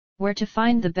Where to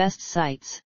find the best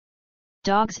sites.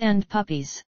 Dogs and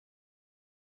puppies.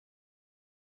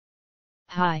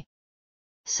 Hi.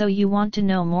 So you want to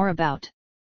know more about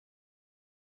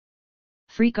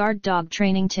FreeGuard dog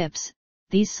training tips?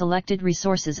 These selected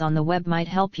resources on the web might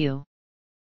help you.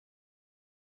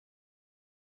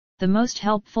 The most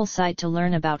helpful site to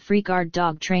learn about FreeGuard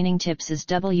dog training tips is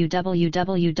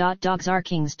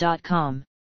www.dogsarkings.com.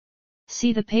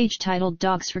 See the page titled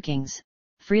Dogsarkings,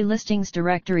 Free Listings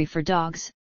Directory for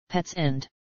Dogs, Pets and.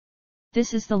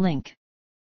 This is the link.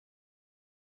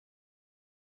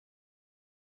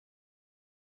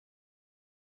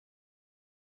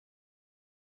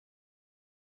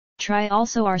 Try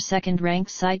also our second-ranked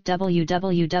site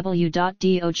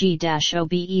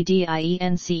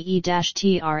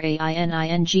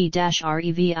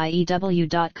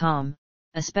www.dog-obedience-training-review.com,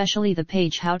 especially the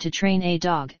page How to Train a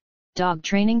Dog, Dog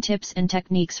Training Tips and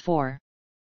Techniques for.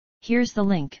 Here's the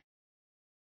link.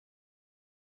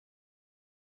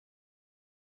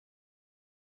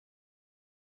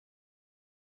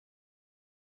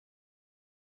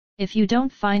 If you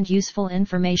don't find useful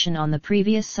information on the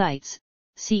previous sites,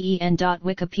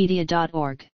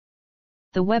 cen.wikipedia.org.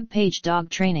 The web page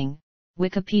Dog Training,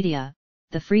 Wikipedia,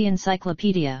 the free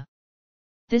encyclopedia.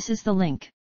 This is the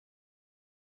link.